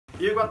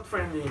You got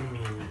friend in me.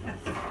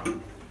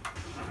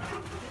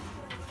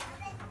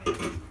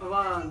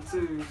 1,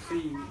 2,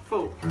 3,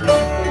 4.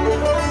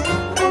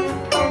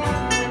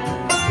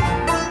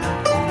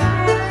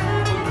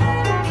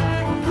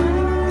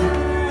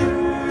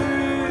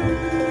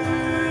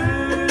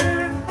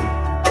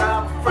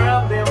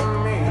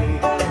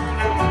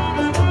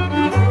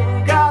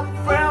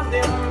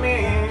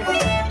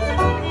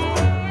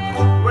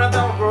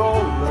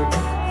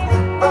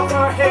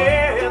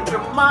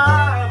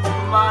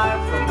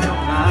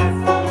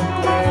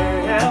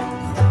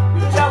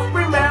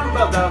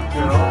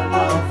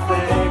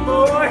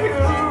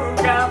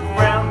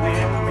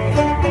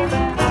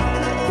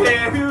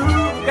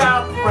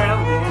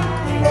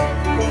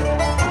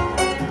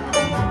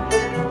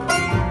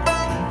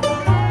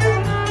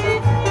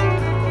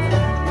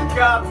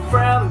 Got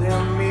friend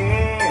in me.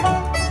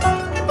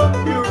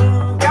 You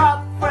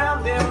got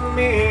friend in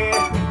me.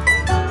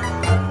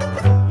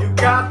 You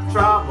got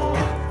trouble.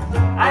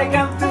 I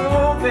can do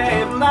the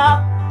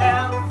not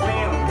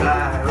anything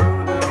I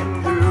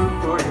wouldn't do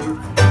for you.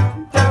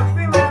 Just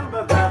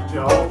remember that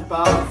you're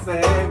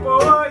say,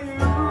 boy, you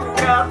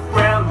got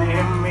friend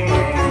in me.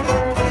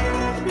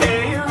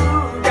 Yeah, you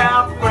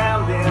got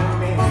friend in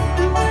me.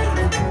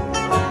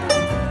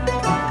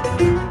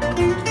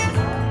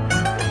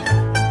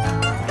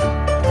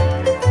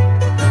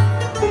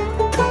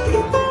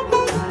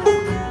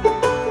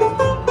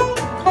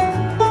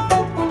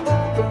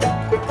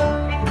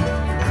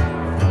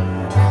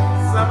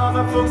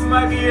 Folks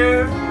might be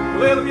a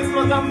little bit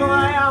slow down than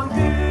I am,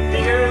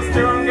 bigger,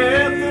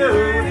 stronger too.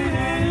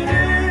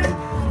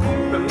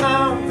 But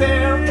now and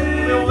then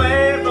we'll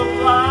never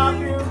love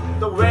you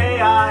the way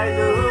I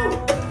do.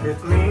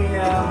 It's me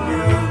and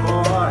you,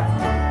 boy.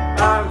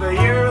 As the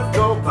years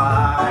go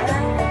by,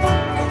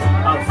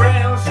 our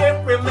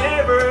friendship will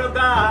never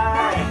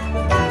die.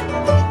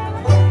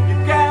 You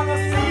gotta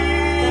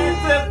see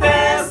the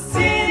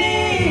destiny.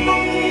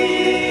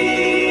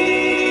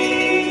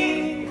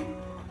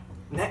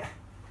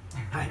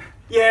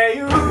 Yeah,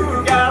 you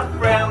got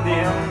friend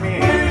in me.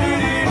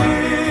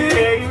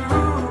 Yeah, you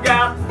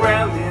got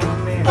friend in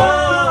me.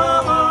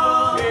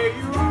 Oh, yeah,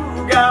 you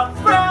got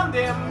friend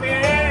in me.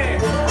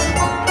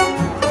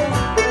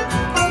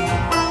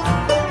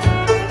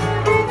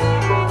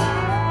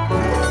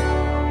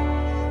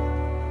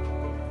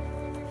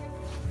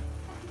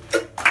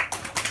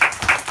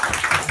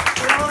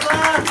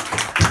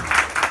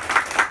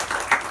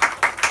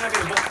だけ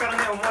ど僕からね、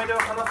思い出を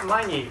話す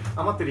前に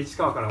余ってる市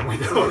川から思い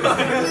出を。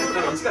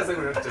市川さん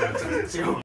になっちゃう。違う。